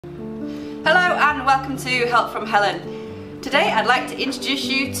Hello and welcome to Help from Helen. Today I'd like to introduce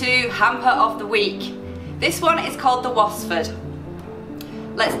you to Hamper of the Week. This one is called the Wasford.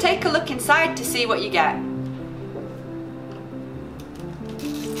 Let's take a look inside to see what you get.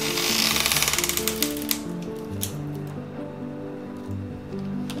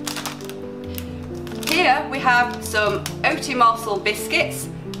 Here we have some oaty morsel biscuits,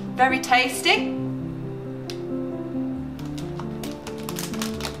 very tasty.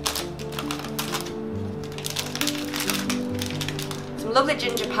 Some lovely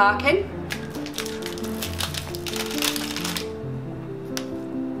ginger parkin.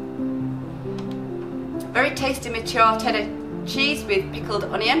 Very tasty mature cheddar cheese with pickled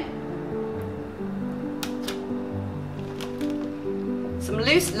onion. Some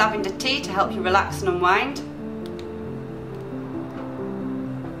loose lavender tea to help you relax and unwind.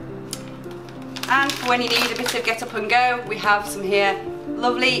 And for when you need a bit of get up and go, we have some here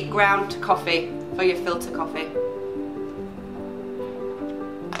lovely ground coffee for your filter coffee.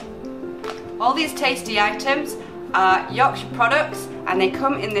 All these tasty items are Yorkshire products and they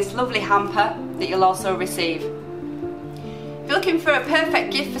come in this lovely hamper that you'll also receive. If you're looking for a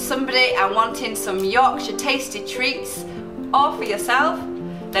perfect gift for somebody and wanting some Yorkshire tasty treats or for yourself,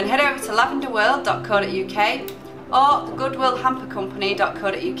 then head over to lavenderworld.co.uk or the Goodwill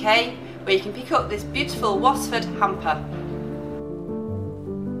hampercompany.co.uk where you can pick up this beautiful Wasford hamper.